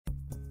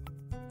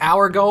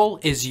Our goal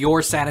is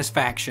your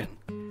satisfaction.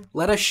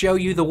 Let us show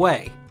you the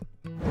way.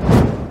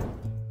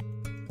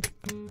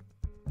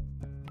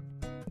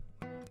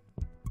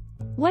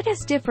 What is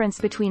the difference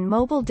between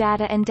mobile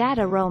data and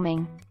data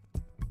roaming?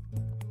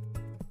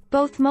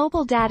 Both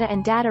mobile data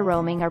and data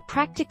roaming are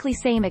practically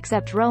same,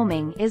 except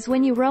roaming is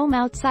when you roam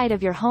outside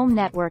of your home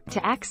network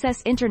to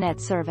access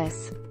internet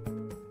service.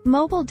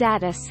 Mobile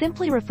data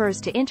simply refers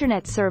to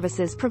internet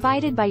services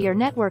provided by your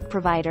network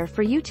provider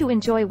for you to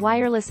enjoy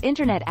wireless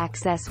internet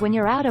access when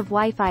you're out of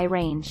Wi-Fi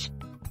range.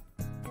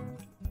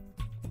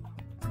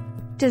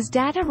 Does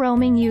data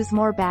roaming use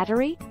more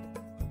battery?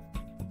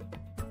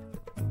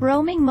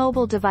 Roaming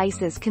mobile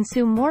devices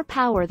consume more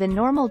power than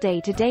normal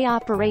day-to-day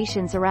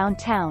operations around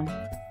town.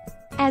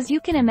 As you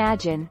can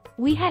imagine,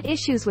 we had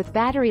issues with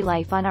battery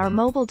life on our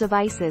mobile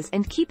devices,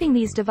 and keeping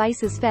these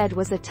devices fed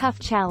was a tough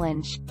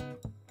challenge.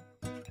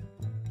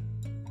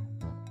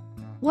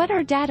 What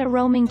are data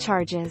roaming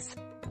charges?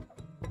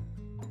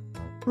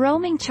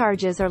 Roaming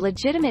charges are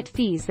legitimate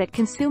fees that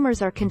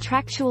consumers are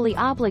contractually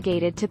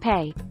obligated to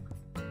pay.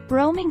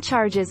 Roaming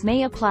charges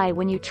may apply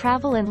when you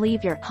travel and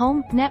leave your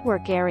home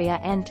network area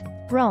and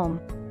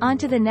roam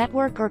onto the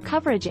network or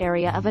coverage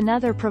area of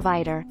another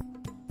provider.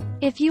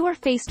 If you are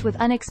faced with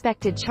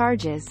unexpected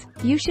charges,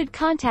 you should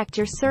contact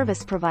your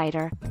service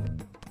provider.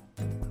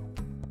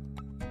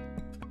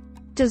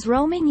 Does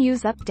roaming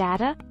use up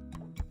data?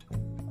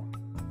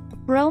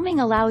 Roaming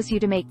allows you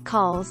to make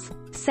calls,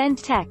 send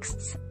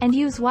texts, and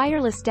use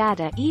wireless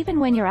data even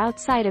when you're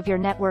outside of your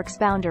network's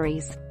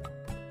boundaries.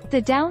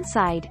 The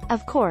downside,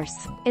 of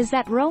course, is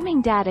that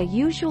roaming data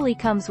usually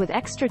comes with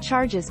extra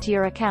charges to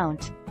your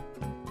account.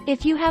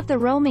 If you have the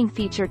roaming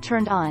feature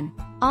turned on,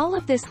 all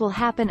of this will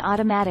happen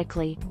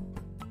automatically.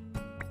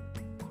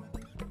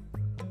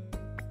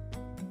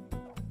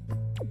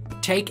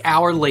 Take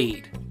our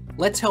lead.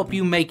 Let's help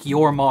you make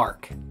your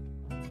mark.